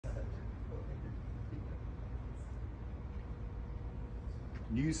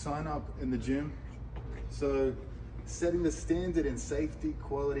new sign up in the gym. So setting the standard in safety,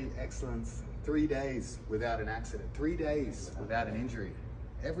 quality, excellence, 3 days without an accident, 3 days without an injury.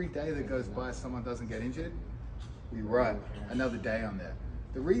 Every day that goes by someone doesn't get injured, we write another day on there.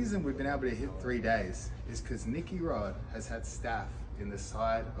 The reason we've been able to hit 3 days is because Nicky Rod has had staph in the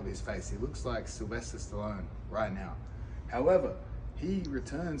side of his face. He looks like Sylvester Stallone right now. However, he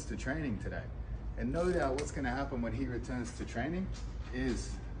returns to training today. And no doubt what's gonna happen when he returns to training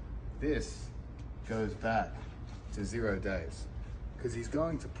is this goes back to 0 days. Because he's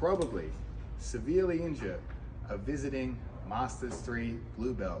going to probably severely injure a visiting Masters 3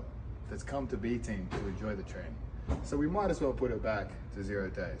 blue belt that's come to B Team to enjoy the training. So we might as well put it back to 0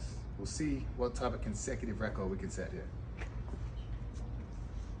 days. We'll see what type of consecutive record we can set here.